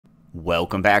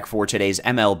Welcome back for today's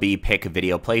MLB pick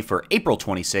video play for April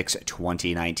 26,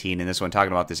 2019. And this one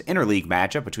talking about this interleague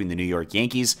matchup between the New York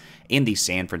Yankees and the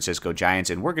San Francisco Giants.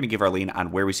 And we're going to give our lean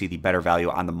on where we see the better value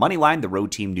on the money line. The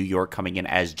road team, New York, coming in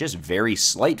as just very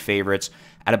slight favorites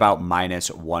at about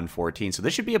minus 114. So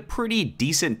this should be a pretty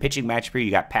decent pitching matchup here.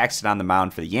 You got Paxton on the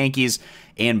mound for the Yankees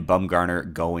and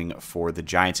Bumgarner going for the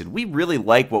Giants. And we really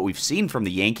like what we've seen from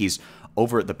the Yankees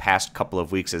over the past couple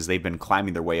of weeks as they've been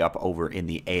climbing their way up over in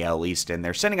the AL East. And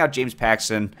they're sending out James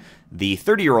Paxton, the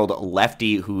 30-year-old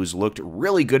lefty who's looked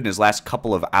really good in his last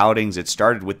couple of outings. It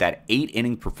started with that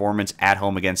 8-inning performance at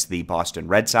home against the Boston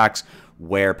Red Sox,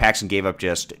 where Paxton gave up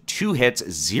just 2 hits,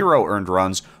 0 earned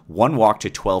runs, 1 walk to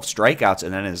 12 strikeouts.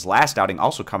 And then in his last outing,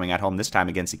 also coming at home, this time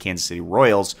against the Kansas City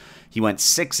Royals, he went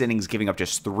 6 innings, giving up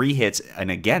just 3 hits,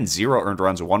 and again, 0 earned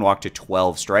runs, 1 walk to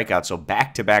 12 strikeouts. So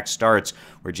back-to-back starts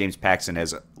where James Paxton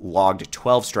has logged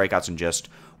 12 strikeouts and just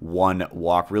 1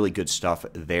 walk. Really good stuff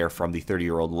there from the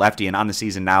 30-year-old lefty. And on the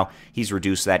season now, he's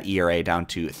reduced that ERA down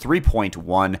to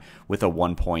 3.1 with a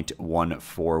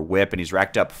 1.14 whip. And he's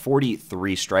racked up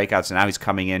 43 strikeouts. And now he's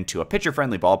coming into a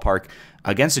pitcher-friendly ballpark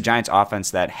against the Giants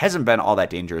offense that hasn't been all that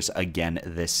dangerous again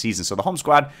this season. So the home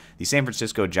squad, the San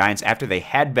Francisco Giants, after they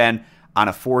had been on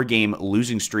a 4-game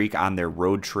losing streak on their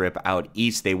road trip out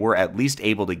east, they were at least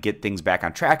able to get things back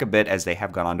on track a bit as they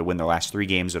have gone on to win their last 3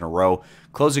 games in a row,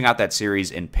 closing out that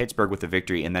series in Pittsburgh with a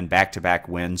victory and then back-to-back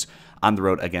wins on the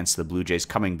road against the Blue Jays.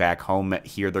 Coming back home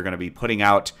here, they're going to be putting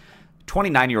out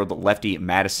 29-year-old lefty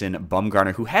Madison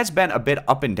Bumgarner, who has been a bit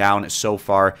up and down so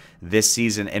far this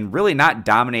season and really not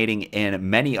dominating in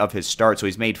many of his starts. So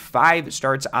he's made 5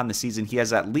 starts on the season. He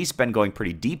has at least been going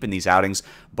pretty deep in these outings,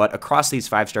 but across these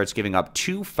 5 starts, giving up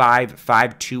 2, 5,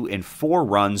 5, 2, and 4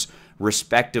 runs,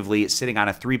 respectively, sitting on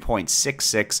a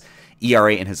 3.66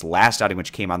 ERA in his last outing,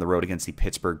 which came on the road against the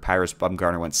Pittsburgh Pirates.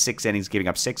 Bumgarner went 6 innings, giving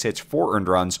up 6 hits, 4 earned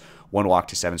runs, 1 walk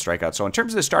to 7 strikeouts. So in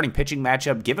terms of the starting pitching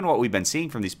matchup, given what we've been seeing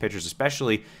from these pitchers,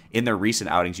 especially in their recent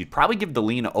outings, you'd probably give the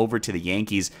lean over to the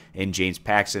Yankees and James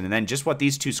Paxton. And then just what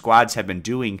these two squads have been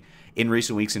doing in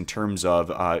recent weeks in terms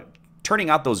of turning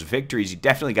out those victories, you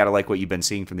definitely got to like what you've been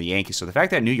seeing from the Yankees. So the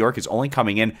fact that New York is only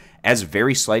coming in as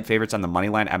very slight favorites on the money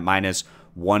line at minus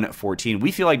 114,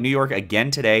 we feel like New York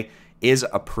again today is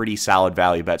a pretty solid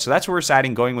value bet. So that's where we're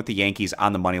siding, going with the Yankees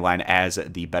on the money line as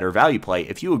the better value play.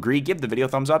 If you agree, give the video a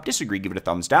thumbs up. Disagree, give it a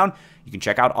thumbs down. You can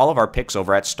check out all of our picks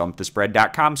over at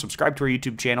stumpthespread.com. Subscribe to our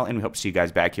YouTube channel, and we hope to see you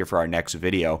guys back here for our next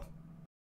video.